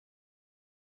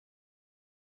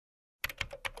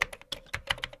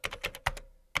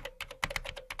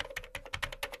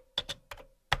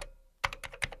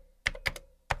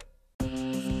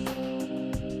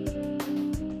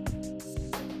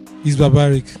It's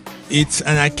barbaric. It's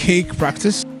an archaic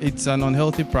practice. It's an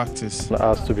unhealthy practice. It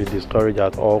has to be discouraged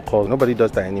at all costs. Nobody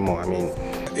does that anymore. I mean,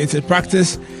 it's a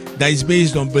practice that is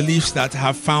based on beliefs that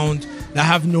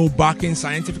have no backing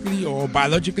scientifically or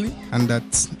biologically, and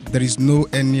that there is no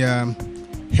any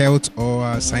health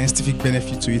or scientific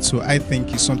benefit to it. So I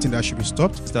think it's something that should be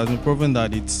stopped. It has been proven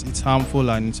that it's harmful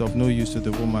and it's of no use to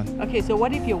the woman. Okay, so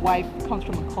what if your wife comes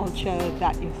from a culture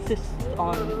that insists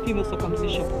on female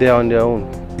circumcision? they're on their own.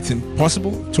 It's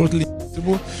impossible, totally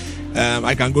impossible.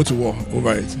 I can go to war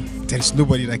over it. There is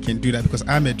nobody that can do that because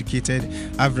I'm educated,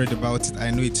 I've read about it,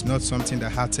 I know it's not something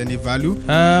that has any value.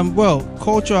 Well,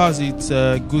 culture has its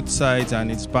good sides and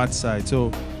its bad sides.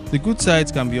 So the good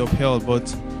sides can be upheld,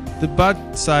 but the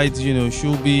bad sides,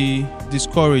 should be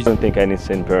discouraged. I don't think any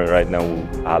sane parent right now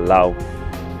will allow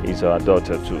his or her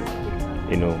daughter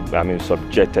to,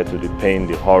 subjected to the pain,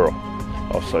 the horror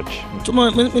of such. So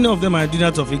many of them are doing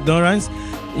that of ignorance.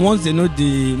 Once they know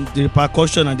the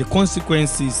repercussion and the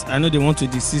consequences, I know they want to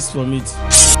desist from it.